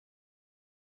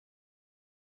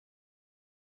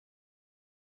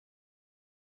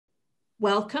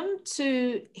welcome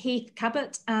to Heath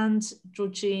Cabot and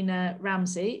Georgina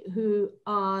Ramsay, who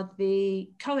are the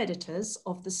co-editors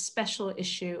of the special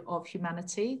issue of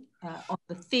Humanity on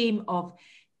the theme of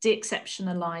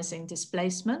de-exceptionalising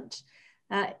displacement.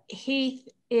 Heath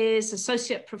is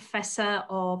Associate Professor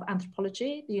of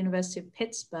Anthropology at the University of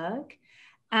Pittsburgh,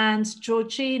 and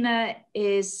Georgina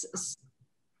is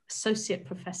Associate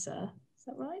Professor, is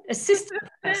that right? Assistant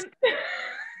Professor.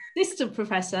 Assistant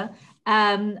Professor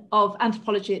of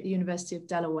Anthropology at the University of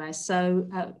Delaware. So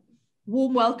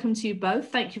warm welcome to you both.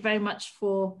 Thank you very much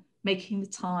for making the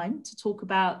time to talk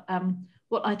about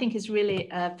what I think is really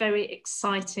a very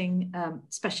exciting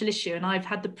special issue. And I've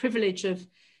had the privilege of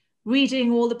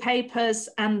reading all the papers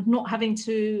and not having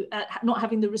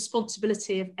the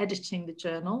responsibility of editing the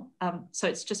journal. So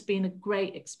it's just been a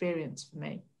great experience for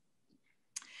me.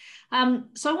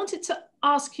 So I wanted to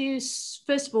ask you,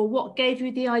 first of all, what gave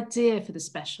you the idea for the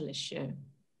special issue?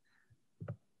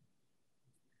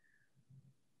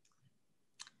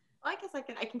 Well, I guess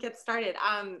I can get started.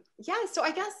 Yeah, so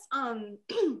I guess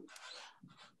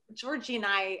Georgie and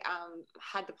I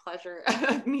had the pleasure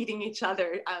of meeting each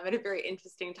other at a very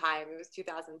interesting time. It was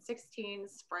 2016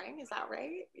 spring, is that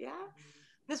right? Yeah.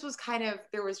 This was kind of,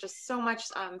 there was just so much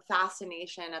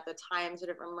fascination at the time sort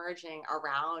of emerging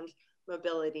around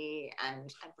mobility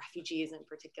and refugees in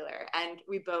particular. And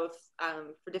we both,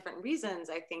 for different reasons,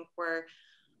 I think were,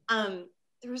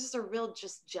 there was just a real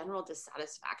just general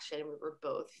dissatisfaction we were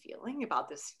both feeling about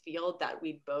this field that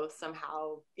we both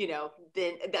somehow, you know,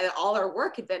 that all our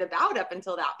work had been about up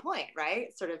until that point,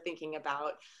 right? Sort of thinking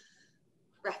about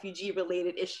refugee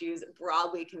related issues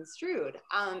broadly construed.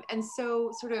 And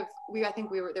so sort of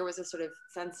there was a sort of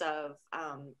sense of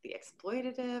the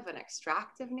exploitative and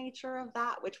extractive nature of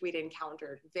that, which we'd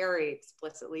encountered very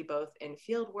explicitly both in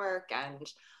field work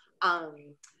and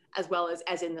as well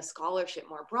as in the scholarship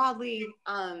more broadly.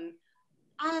 And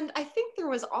I think there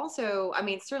was also, I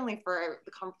mean, certainly for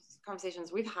the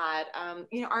conversations we've had,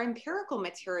 you know, our empirical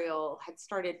material had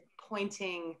started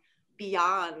pointing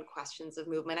beyond questions of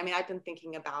movement. I mean, I've been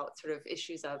thinking about sort of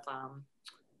issues of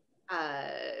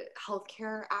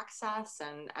healthcare access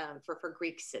and for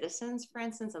Greek citizens, for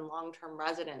instance, and long-term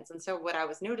residents. And so what I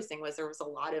was noticing was there was a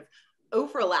lot of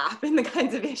overlap in the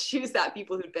kinds of issues that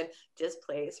people who'd been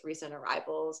displaced, recent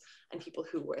arrivals, and people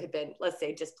who had been, let's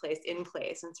say, displaced in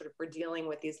place, and sort of were dealing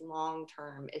with these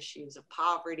long-term issues of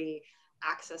poverty,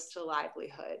 access to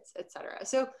livelihoods, et cetera.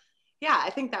 So yeah, I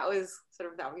think that would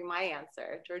be my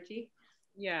answer. Georgie?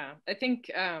 Yeah, I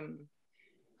think a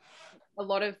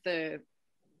lot of there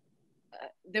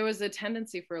was a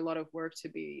tendency for a lot of work to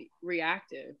be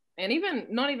reactive, and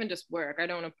not even just work. I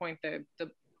don't want to point the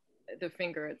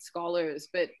finger at scholars,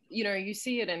 but you know, you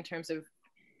see it in terms of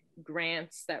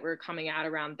grants that were coming out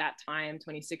around that time,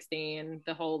 2016,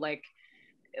 the whole like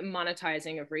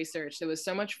monetizing of research. There was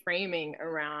so much framing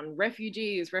around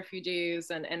refugees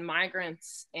and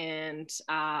migrants, and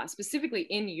specifically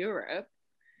in Europe.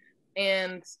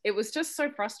 And it was just so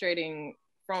frustrating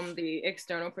from the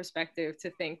external perspective to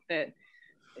think that,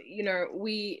 you know,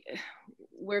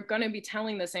 we're going to be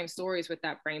telling the same stories with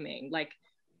that framing. Like,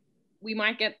 we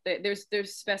might get there's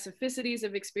specificities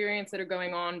of experience that are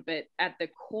going on, but at the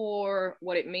core,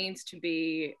 what it means to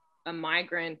be a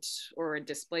migrant or a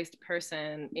displaced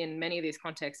person in many of these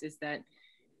contexts is that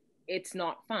it's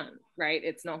not fun, right?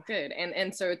 It's not good.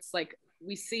 And so it's like,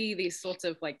 we see these sorts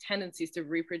of like tendencies to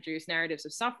reproduce narratives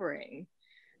of suffering,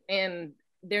 and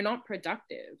they're not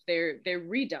productive. They're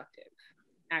reductive,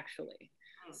 actually.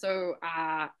 So,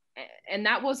 and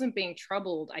that wasn't being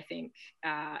troubled, I think,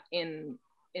 in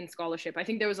scholarship. I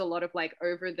think there was a lot of like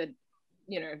over the,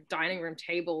 you know, dining room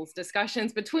tables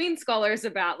discussions between scholars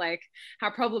about like how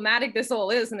problematic this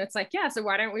all is. And it's like, yeah, so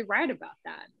why don't we write about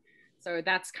that? So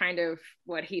that's kind of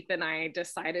what Heath and I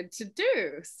decided to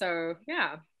do. So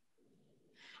yeah.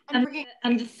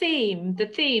 And the theme,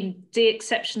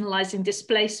 de-exceptionalising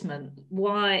displacement,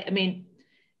 why, I mean,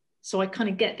 so I kind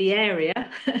of get the area.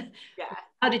 Yeah.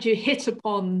 How did you hit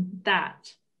upon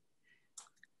that?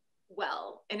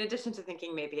 Well, in addition to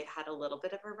thinking maybe it had a little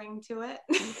bit of a ring to it.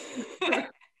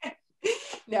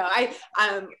 No, I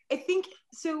think,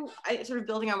 so I sort of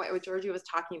building on what Georgie was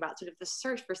talking about, sort of the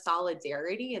search for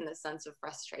solidarity and the sense of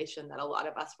frustration that a lot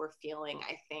of us were feeling,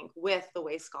 I think, with the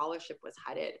way scholarship was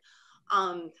headed.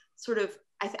 I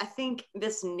think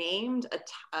this this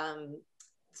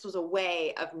was a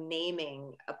way of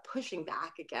naming, pushing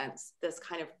back against this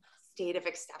kind of state of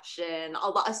exception.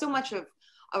 So much of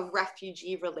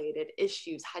refugee-related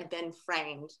issues had been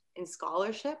framed in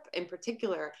scholarship, in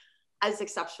particular, as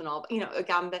exceptional. You know,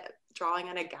 again, drawing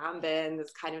on Agamben,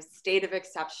 this kind of state of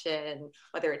exception,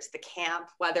 whether it's the camp,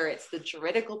 whether it's the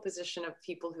juridical position of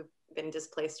people who've been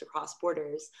displaced across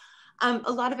borders.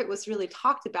 A lot of it was really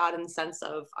talked about in the sense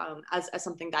of as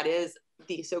something that is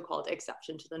the so-called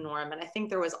exception to the norm. And I think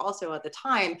there was also at the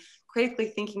time critically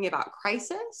thinking about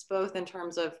crisis, both in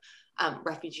terms of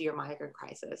refugee or migrant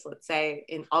crisis, let's say,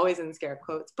 always in scare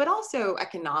quotes, but also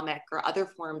economic or other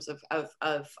forms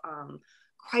of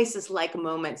crisis-like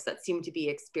moments that seem to be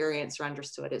experienced or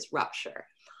understood as rupture.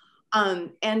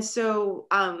 And so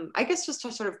I guess just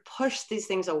to sort of push these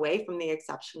things away from the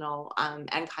exceptional and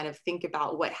kind of think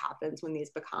about what happens when these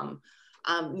become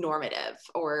normative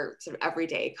or sort of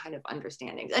everyday kind of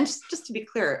understandings. And just to be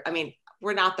clear, I mean,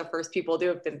 we're not the first people to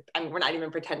have been, I mean, we're not even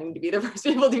pretending to be the first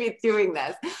people to be doing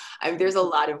this. There's a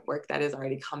lot of work that has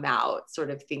already come out sort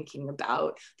of thinking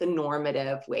about the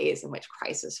normative ways in which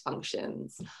crisis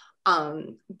functions.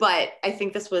 But I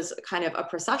think this was kind of a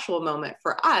processual moment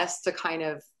for us to kind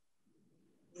of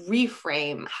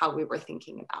reframe how we were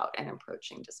thinking about and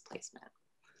approaching displacement.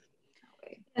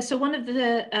 So one of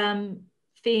the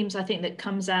themes I think that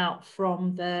comes out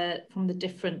from the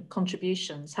different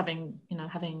contributions, having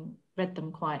read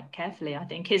them quite carefully, I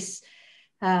think, is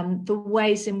the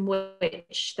ways in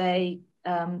which they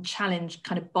challenge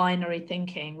kind of binary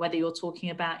thinking, whether you're talking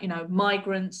about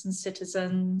migrants and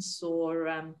citizens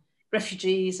or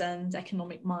refugees and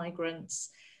economic migrants.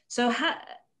 So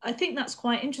I think that's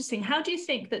quite interesting. How do you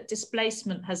think that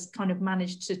displacement has kind of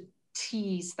managed to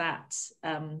tease that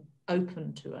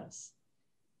open to us?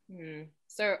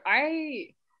 So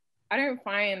I don't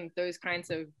find those kinds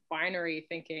of binary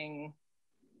thinking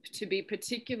to be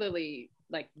particularly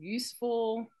like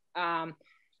useful, and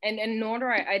nor do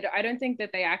I don't think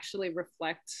that they actually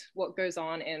reflect what goes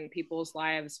on in people's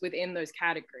lives within those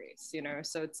categories.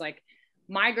 So it's like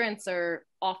migrants are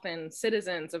often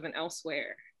citizens of an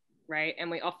elsewhere, right? And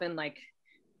we often like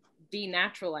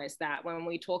denaturalize that when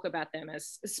we talk about them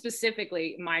as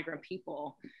specifically migrant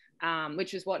people,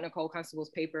 which is what Nicole Constable's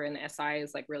paper in the SI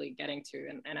is like really getting to,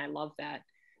 and I love that.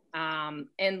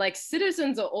 And like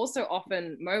citizens are also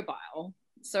often mobile,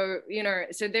 so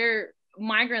so they're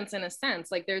migrants in a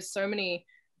sense. Like there's so many,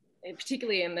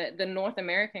 particularly in the North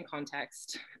American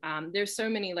context, there's so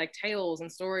many like tales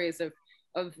and stories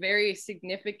of very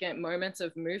significant moments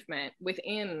of movement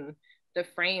within the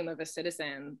frame of a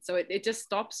citizen. So it just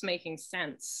stops making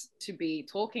sense to be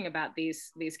talking about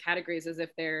these categories as if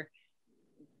they're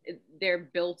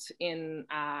built in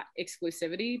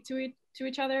exclusivity to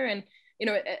each other. And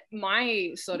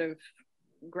my sort of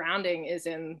grounding is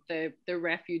in the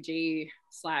refugee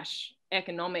 /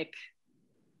 economic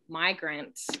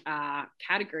migrant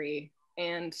category,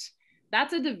 and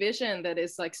that's a division that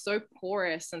is like so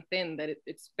porous and thin that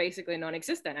it's basically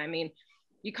non-existent. I mean,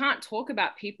 you can't talk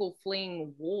about people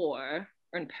fleeing war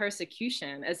and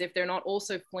persecution as if they're not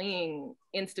also fleeing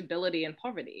instability and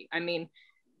poverty. I mean,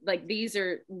 like these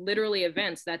are literally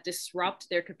events that disrupt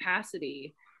their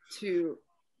capacity to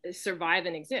survive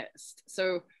and exist.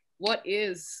 So what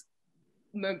is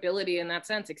mobility in that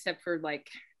sense, except for like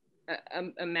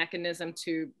a mechanism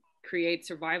to create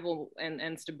survival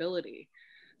and stability?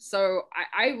 So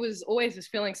I was always just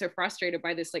feeling so frustrated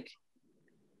by this like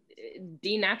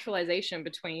denaturalization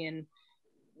between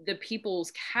the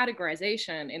people's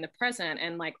categorization in the present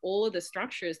and like all of the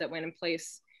structures that went in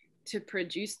place to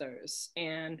produce those.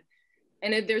 And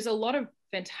there's a lot of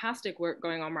fantastic work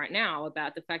going on right now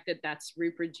about the fact that that's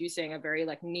reproducing a very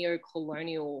like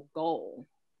neo-colonial goal.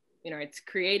 It's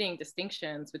creating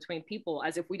distinctions between people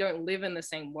as if we don't live in the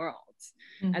same worlds,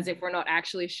 as if we're not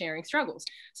actually sharing struggles.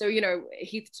 So,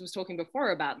 Heath was talking before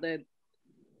about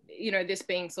this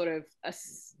being sort of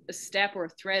a step or a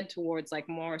thread towards like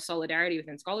more solidarity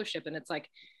within scholarship. And it's like,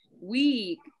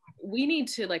 we need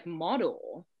to like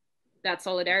model that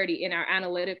solidarity in our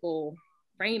analytical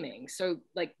framing. So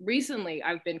like recently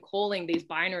I've been calling these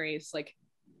binaries like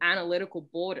analytical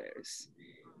borders,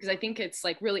 because I think it's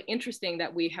like really interesting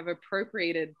that we have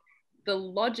appropriated the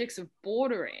logics of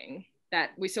bordering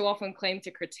that we so often claim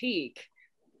to critique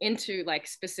into like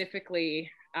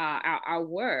specifically our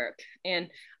work. And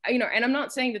and I'm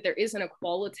not saying that there isn't a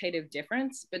qualitative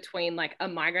difference between like a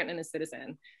migrant and a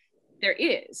citizen. There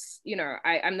is,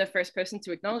 I'm the first person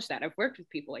to acknowledge that. I've worked with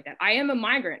people like that. I am a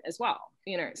migrant as well,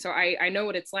 so I know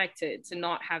what it's like to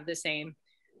not have the same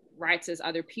rights as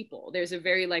other people. There's a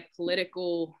very like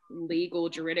political, legal,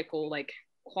 juridical, like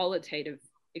qualitative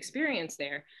experience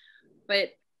there. But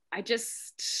I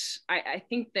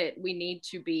think that we need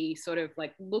to be sort of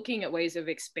like looking at ways of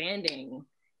expanding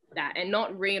that and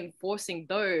not reinforcing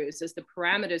those as the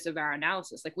parameters of our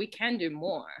analysis. Like we can do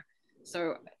more.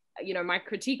 So you know, my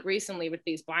critique recently with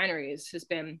these binaries has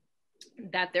been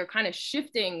that they're kind of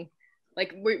shifting,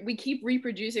 like we keep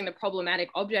reproducing the problematic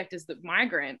object as the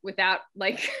migrant without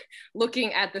like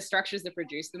looking at the structures that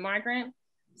produce the migrant.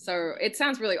 So it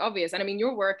sounds really obvious. And I mean,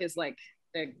 your work is like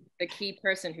the key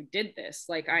person who did this,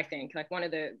 like, I think, like one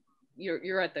of the,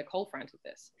 you're at the cold front of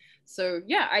this. So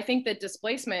yeah, I think that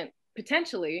displacement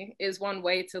potentially is one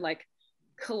way to like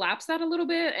collapse that a little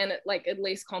bit and like at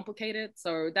least complicate it.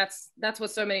 So that's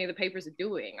what so many of the papers are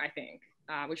doing, I think,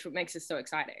 which makes it so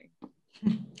exciting.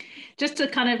 Just to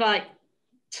kind of like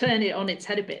turn it on its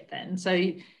head a bit then. So,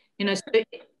 you know,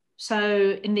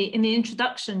 so in the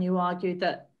introduction, you argued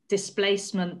that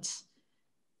displacement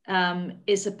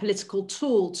is a political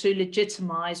tool to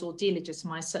legitimize or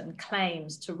delegitimize certain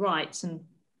claims to rights and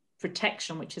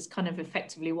protection, which is kind of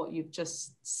effectively what you've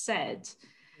just said.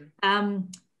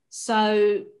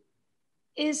 So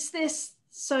is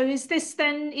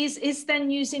then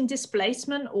using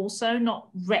displacement also not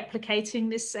replicating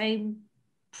this same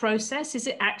process? Is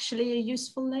it actually a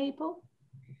useful label?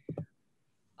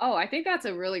 Oh, I think that's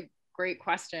a really great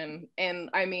question. And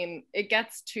I mean, it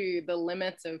gets to the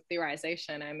limits of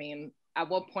theorization. I mean, at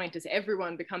what point does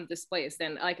everyone become displaced?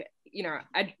 And like, you know,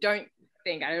 I don't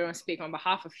want to speak on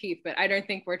behalf of Heath, but I don't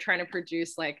think we're trying to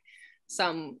produce like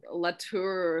some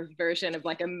Latour version of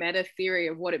like a meta theory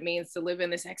of what it means to live in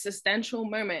this existential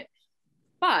moment.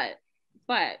 But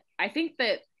I think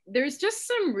that there's just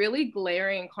some really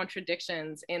glaring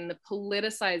contradictions in the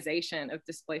politicization of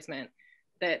displacement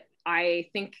that I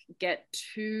think get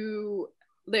too,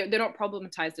 they're not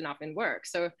problematized enough in work.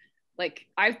 So like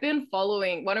I've been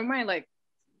following, one of my like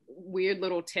weird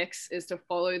little tics is to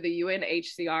follow the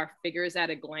UNHCR Figures at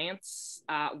a Glance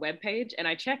webpage, and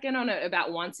I check in on it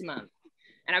about once a month.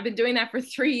 And I've been doing that for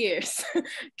 3 years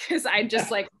because I'm just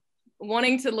like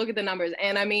wanting to look at the numbers.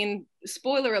 And I mean,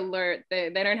 spoiler alert, they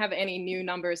don't have any new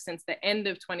numbers since the end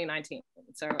of 2019.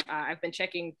 So I've been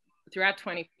checking throughout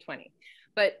 2020.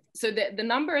 But so the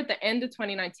number at the end of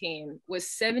 2019 was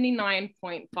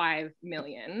 79.5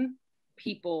 million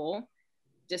people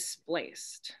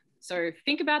displaced. So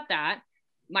think about that.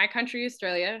 My country,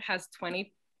 Australia, has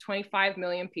 25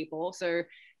 million people. So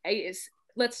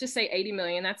let's just say 80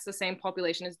 million. That's the same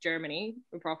population as Germany,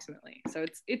 approximately. So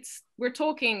we're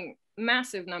talking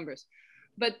massive numbers.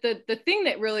 But the thing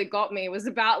that really got me was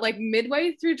about like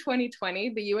midway through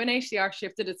 2020, the UNHCR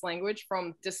shifted its language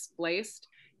from displaced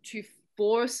to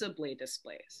forcibly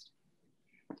displaced.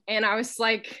 And I was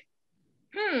like,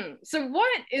 so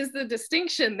what is the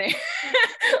distinction there?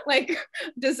 Like,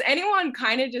 does anyone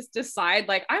kind of just decide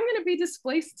like, I'm going to be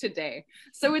displaced today?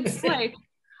 So it's like,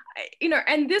 you know,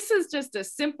 and this is just a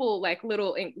simple like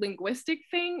little linguistic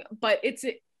thing, but it's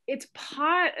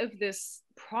part of this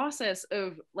process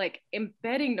of like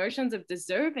embedding notions of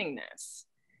deservingness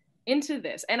into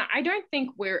this. And I don't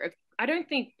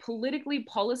think politically,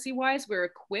 policy-wise, we're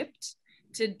equipped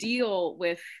to deal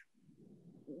with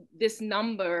this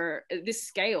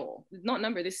scale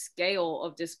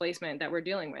of displacement that we're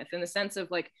dealing with, in the sense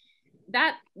of like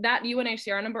that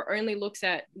UNHCR number only looks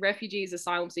at refugees,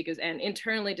 asylum seekers, and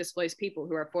internally displaced people,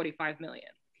 who are 45 million.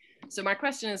 So my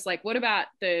question is like, what about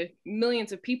the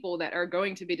millions of people that are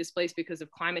going to be displaced because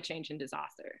of climate change and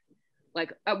disaster?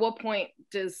 Like, at what point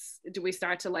do we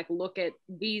start to like look at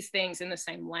these things in the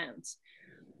same lens?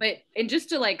 But, and just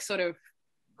to like sort of,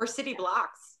 or city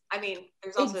blocks. I mean,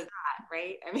 there's also that,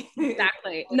 right? I mean,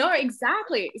 exactly. No,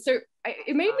 exactly. So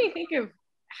it made me think of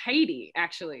Haiti,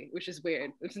 actually, which is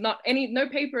weird. It's not no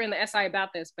paper in the SI about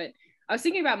this, but I was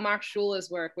thinking about Mark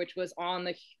Schuler's work, which was on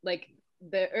the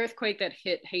earthquake that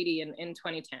hit Haiti in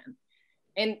 2010.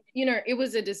 And, you know, it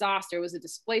was a disaster. It was a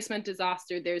displacement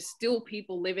disaster. There's still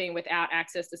people living without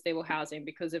access to stable housing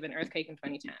because of an earthquake in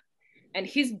 2010. And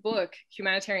his book,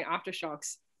 Humanitarian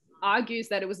Aftershocks, argues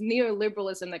that it was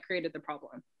neoliberalism that created the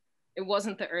problem. It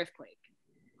wasn't the earthquake.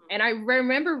 And I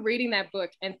remember reading that book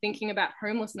and thinking about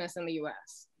homelessness in the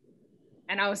US.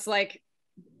 And I was like,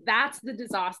 that's the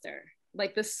disaster.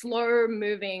 Like the slow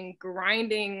moving,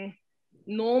 grinding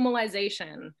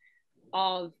normalization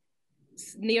of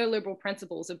neoliberal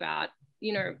principles about,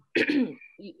 you know,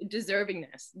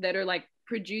 deservingness that are like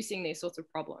producing these sorts of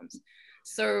problems.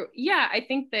 So yeah, I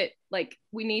think that like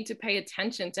we need to pay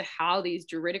attention to how these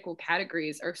juridical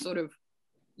categories are sort of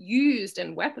used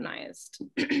and weaponized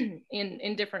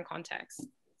in different contexts.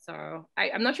 So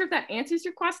I'm not sure if that answers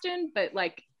your question, but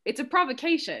like it's a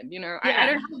provocation, you know. Yeah. I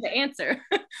don't have the answer.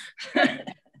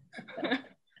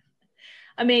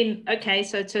 I mean, okay,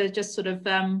 so to just sort of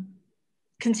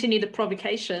continue the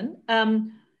provocation,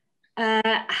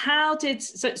 how did,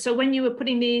 so when you were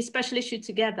putting the special issue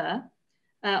together,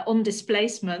 on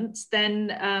displacement,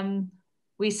 then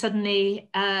we suddenly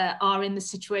are in the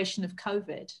situation of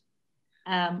COVID,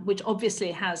 which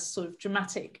obviously has sort of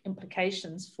dramatic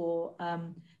implications for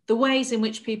the ways in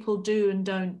which people do and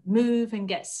don't move and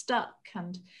get stuck.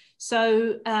 And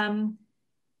so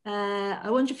I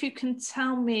wonder if you can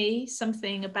tell me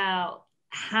something about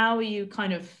how you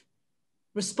kind of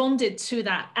responded to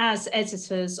that as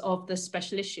editors of the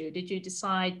special issue. Did you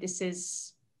decide this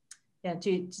is,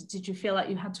 did you feel like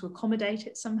you had to accommodate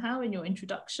it somehow in your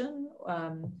introduction?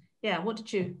 What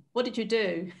did you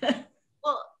do?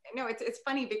 Well, no, it's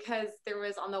funny because there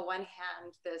was, on the one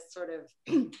hand, this sort of,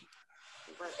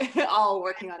 we're all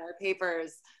working on our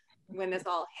papers when this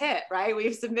all hit, right?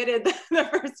 We've submitted the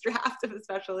first draft of the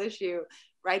special issue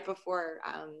right before,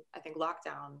 I think,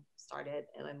 lockdown started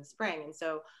in the spring. And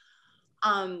so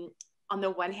on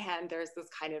the one hand, there's this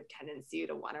kind of tendency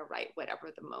to want to write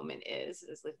whatever the moment is,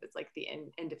 as if it's like the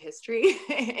end of history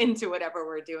into whatever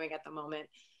we're doing at the moment.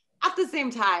 At the same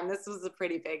time, this was a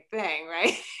pretty big thing,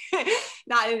 right? But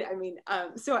I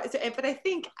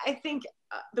think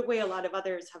the way a lot of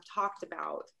others have talked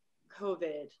about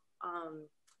COVID,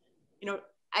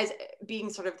 as being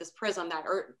sort of this prism that,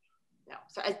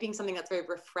 as being something that's very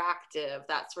refractive,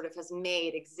 that sort of has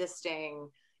made existing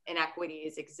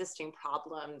inequities, existing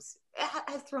problems,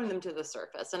 has thrown them to the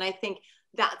surface. And I think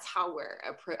that's how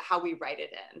we write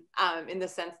it in the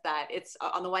sense that it's,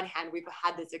 on the one hand, we've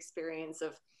had this experience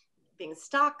of being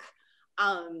stuck,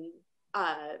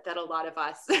 that a lot of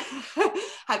us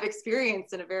have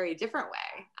experienced in a very different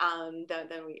way than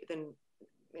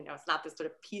it's not this sort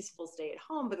of peaceful stay at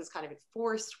home, but this kind of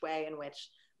enforced way in which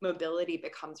mobility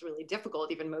becomes really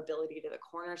difficult, even mobility to the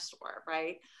corner store,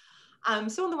 right?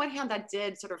 So on the one hand, that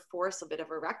did sort of force a bit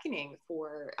of a reckoning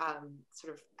for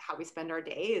sort of how we spend our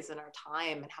days and our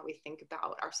time and how we think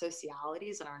about our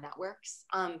socialities and our networks.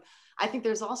 I think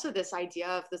there's also this idea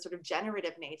of the sort of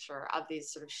generative nature of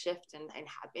these sort of shift in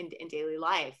daily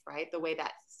life, right? The way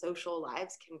that social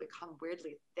lives can become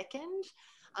weirdly thickened,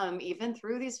 even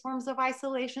through these forms of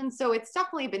isolation. So it's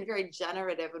definitely been very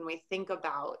generative when we think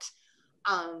about,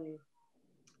 the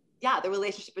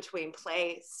relationship between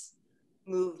place,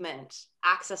 movement,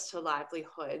 access to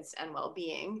livelihoods and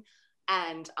well-being,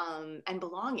 and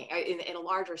belonging in a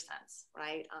larger sense,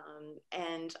 right?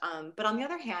 But on the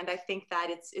other hand, I think that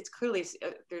it's clearly,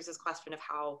 there's this question of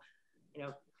how,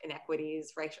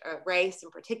 inequities, race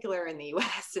in particular in the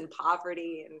U.S. and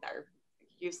poverty and our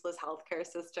useless healthcare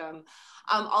system,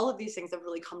 all of these things have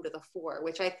really come to the fore,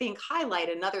 which I think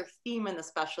highlight another theme in the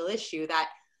special issue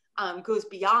that goes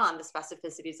beyond the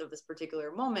specificities of this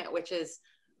particular moment, which is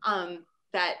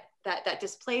that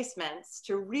displacements,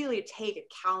 to really take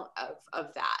account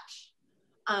of that,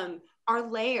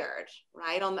 are layered,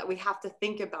 right? On that, we have to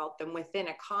think about them within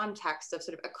a context of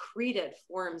sort of accreted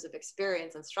forms of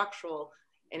experience and structural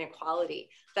inequality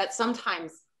that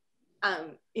sometimes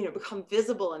become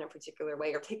visible in a particular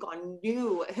way, or take on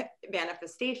new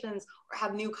manifestations, or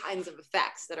have new kinds of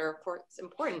effects that are, of course,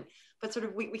 important. But sort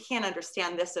of we can't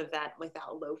understand this event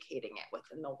without locating it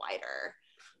within the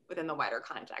wider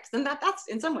context. And that's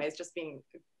in some ways just being,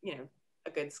 a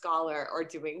good scholar or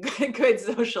doing good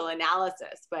social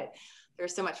analysis. But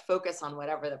there's so much focus on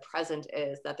whatever the present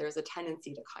is that there's a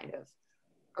tendency to kind of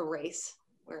erase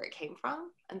where it came from.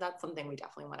 And that's something we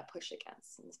definitely want to push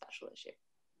against in the special issue.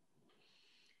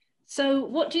 So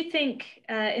what do you think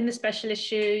in the special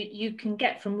issue you can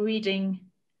get from reading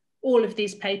all of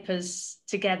these papers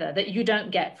together that you don't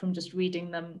get from just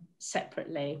reading them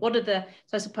separately? So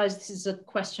I suppose this is a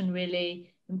question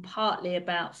really and partly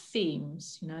about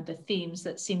themes, the themes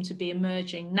that seem to be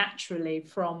emerging naturally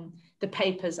from the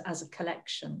papers as a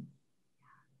collection.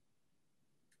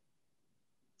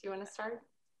 Do you want to start,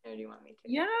 or do you want me to?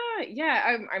 Yeah.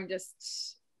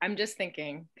 I'm just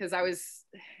thinking, because I was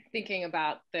thinking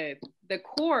about the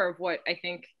core of what I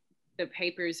think the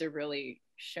papers are really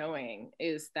showing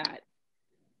is that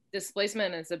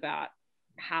displacement is about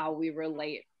how we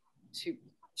relate to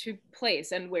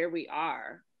place and where we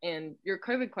are. And your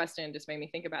COVID question just made me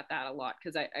think about that a lot,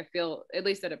 because I feel, at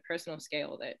least at a personal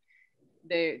scale, that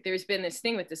there's been this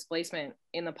thing with displacement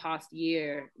in the past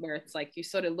year where it's like you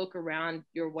sort of look around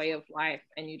your way of life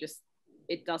and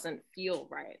it doesn't feel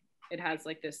right. It has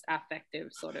like this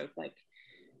affective sort of like,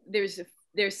 there's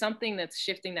something that's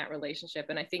shifting that relationship.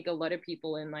 And I think a lot of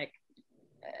people in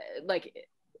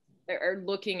are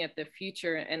looking at the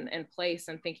future and place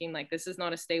and thinking like, this is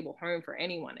not a stable home for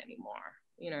anyone anymore,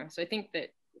 So I think that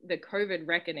the COVID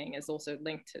reckoning is also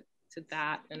linked to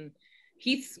that. And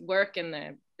Heath's work in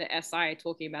the SI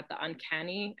talking about the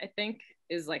uncanny, I think,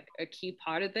 is like a key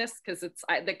part of this, because it's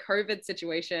the COVID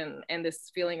situation and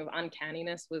this feeling of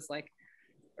uncanniness was like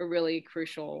a really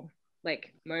crucial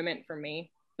like moment for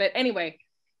me. But anyway,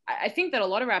 I think that a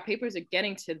lot of our papers are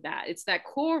getting to that. It's that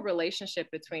core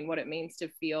relationship between what it means to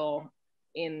feel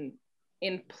in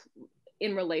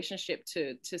relationship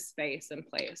to space and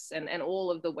place, and all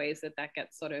of the ways that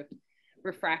gets sort of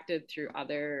refracted through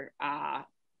other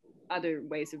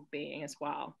ways of being as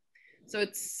well. So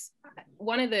it's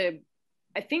one of the,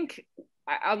 I think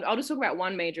I'll just talk about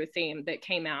one major theme that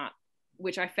came out,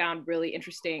 which I found really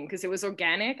interesting because it was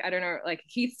organic. I don't know, like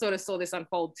Heath sort of saw this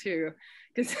unfold too,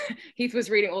 because Heath was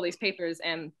reading all these papers,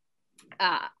 and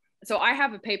so I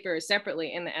have a paper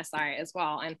separately in the SI as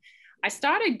well. And I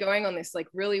started going on this like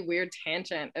really weird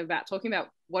tangent about talking about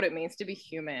what it means to be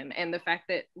human, and the fact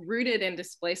that rooted in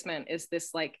displacement is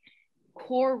this like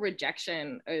core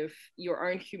rejection of your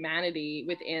own humanity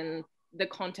within the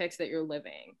context that you're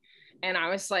living. And I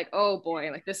was like, oh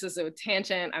boy, like this is a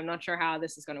tangent. I'm not sure how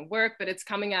this is going to work, but it's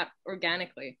coming up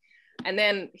organically. And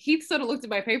then Heath sort of looked at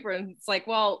my paper and it's like,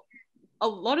 well, a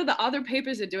lot of the other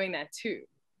papers are doing that too.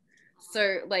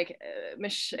 So like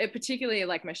particularly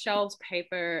like Michelle's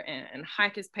paper and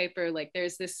Heike's paper, like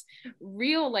there's this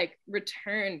real like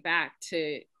return back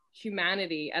to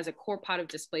humanity as a core part of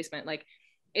displacement. Like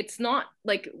it's not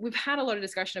like, we've had a lot of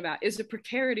discussion about, is it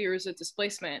precarity or is it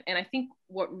displacement? And I think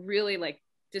what really like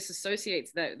disassociates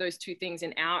those two things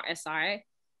in our SI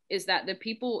is that the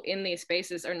people in these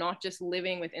spaces are not just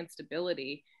living with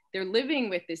instability, they're living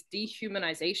with this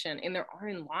dehumanization in their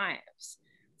own lives.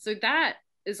 So that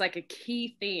is like a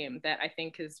key theme that I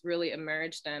think has really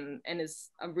emerged and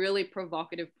is a really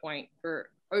provocative point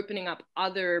for opening up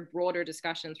other broader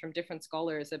discussions from different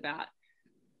scholars about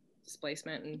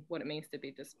displacement and what it means to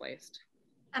be displaced.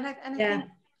 And I think,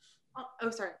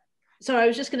 sorry. Sorry, I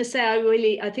was just going to say,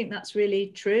 I think that's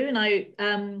really true. And I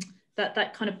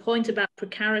that kind of point about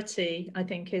precarity, I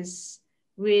think is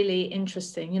really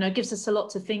interesting. You know, it gives us a lot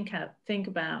to think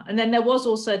about. And then there was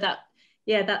also that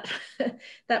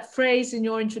phrase in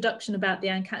your introduction about the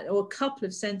uncanny, or a couple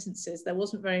of sentences, there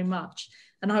wasn't very much.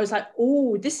 And I was like,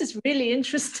 oh, this is really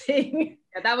interesting.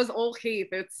 Yeah, that was all Heath.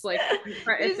 It's like,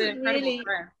 it's an incredible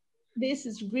prayer. This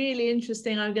is really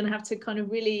interesting. I'm going to have to kind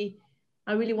of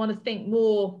I really want to think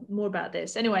more about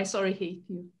this. Anyway, sorry, Heath.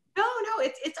 No,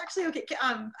 it's actually okay.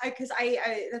 Because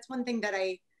I that's one thing that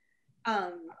I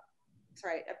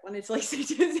wanted to like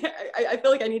say. I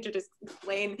feel like I need to just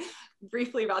explain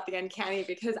briefly about the uncanny,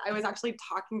 because I was actually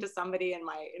talking to somebody in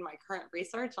my current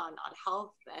research on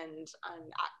health, and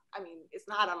I mean, it's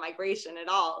not on migration at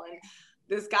all. And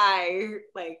this guy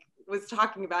like was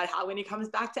talking about how when he comes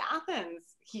back to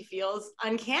Athens, he feels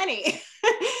uncanny.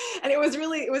 And it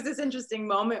was this interesting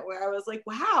moment where I was like,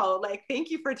 wow, like,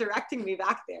 thank you for directing me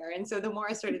back there. And so the more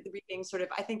I started reading sort of,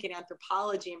 I think in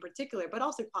anthropology in particular, but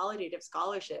also qualitative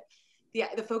scholarship,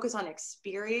 the focus on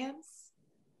experience,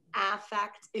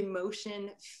 affect, emotion,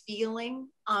 feeling,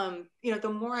 you know, the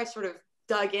more I sort of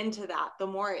dug into that, the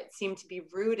more it seemed to be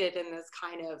rooted in this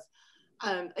kind of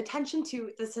attention to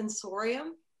the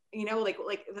sensorium, you know, like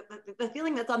the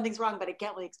feeling that something's wrong, but I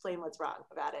can't really explain what's wrong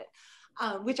about it.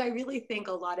 Which I really think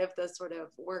a lot of the sort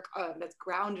of work that's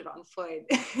grounded on Freud,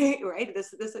 right?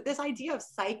 This idea of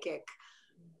psychic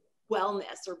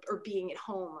wellness or being at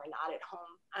home or not at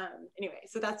home. Anyway,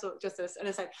 so that's just an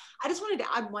aside. I just wanted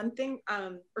to add one thing,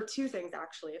 or two things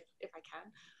actually, if I can,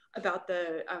 about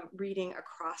the reading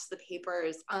across the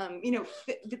papers. You know,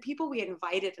 the people we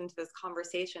invited into this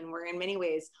conversation were in many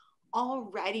ways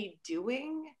already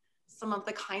doing some of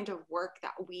the kind of work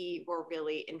that we were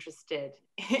really interested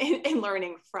in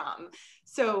learning from.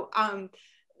 So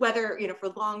whether, you know, for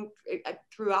long,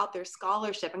 throughout their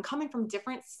scholarship and coming from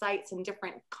different sites and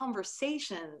different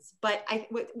conversations, but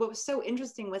what was so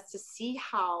interesting was to see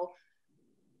how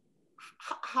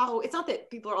it's not that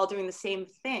people are all doing the same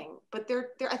thing, but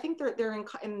I think they're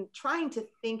in trying to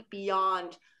think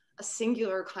beyond a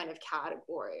singular kind of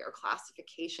category or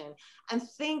classification, and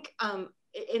think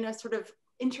in a sort of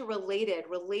interrelated,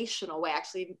 relational way.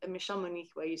 Actually, Michelle Monique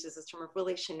uses this term of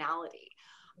relationality,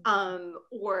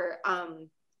 or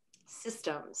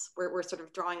systems. We're sort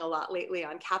of drawing a lot lately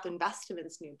on Kaplan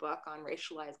Besteman's new book on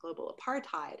racialized global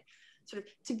apartheid. Sort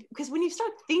of because when you start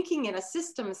thinking in a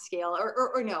system scale,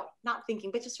 or no, not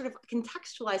thinking, but just sort of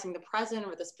contextualizing the present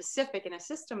or the specific in a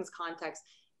systems context,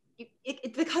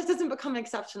 it doesn't become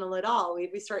exceptional at all.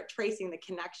 We start tracing the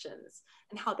connections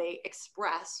and how they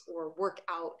express or work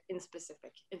out in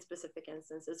specific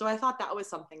instances. So I thought that was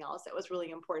something else that was really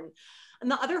important.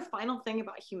 And the other final thing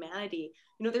about humanity,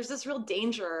 you know, there's this real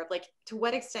danger of like, to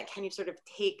what extent can you sort of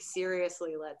take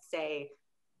seriously, let's say,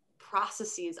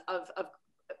 processes of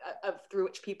through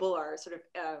which people are sort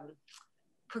of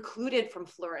precluded from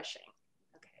flourishing.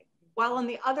 Okay. While on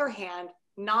the other hand,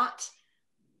 not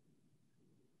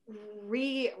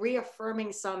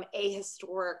reaffirming some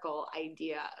ahistorical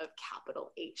idea of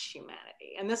capital H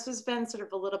humanity. And this has been sort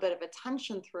of a little bit of a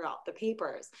tension throughout the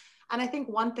papers. And I think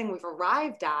one thing we've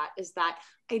arrived at is that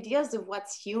ideas of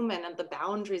what's human and the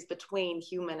boundaries between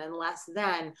human and less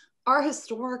than are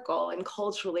historical and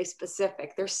culturally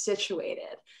specific. They're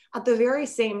situated. At the very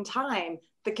same time,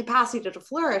 the capacity to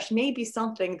flourish may be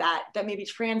something that maybe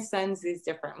transcends these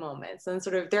different moments. And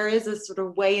sort of there is a sort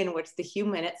of way in which the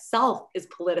human itself is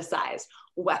politicized,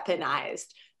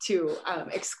 weaponized to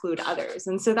exclude others.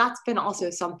 And so that's been also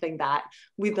something that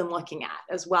we've been looking at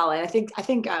as well. And I think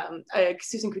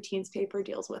Susan Coutine's paper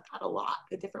deals with that a lot,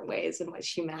 the different ways in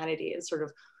which humanity is sort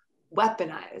of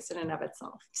weaponized in and of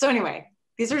itself. So anyway,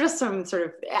 these are just some sort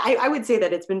of, I would say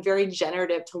that it's been very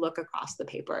generative to look across the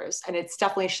papers. And it's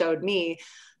definitely showed me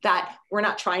that we're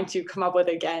not trying to come up with,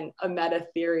 again, a meta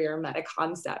theory or meta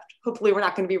concept. Hopefully we're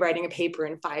not going to be writing a paper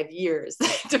in 5 years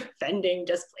defending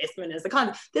displacement as a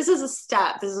concept. This is a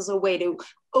step. This is a way to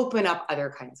open up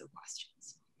other kinds of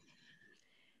questions.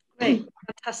 Great,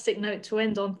 fantastic note to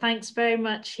end on. Thanks very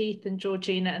much, Heath and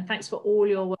Georgina, and thanks for all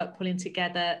your work pulling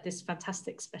together this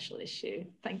fantastic special issue.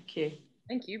 Thank you.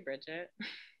 Thank you, Bridget.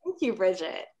 Thank you,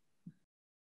 Bridget.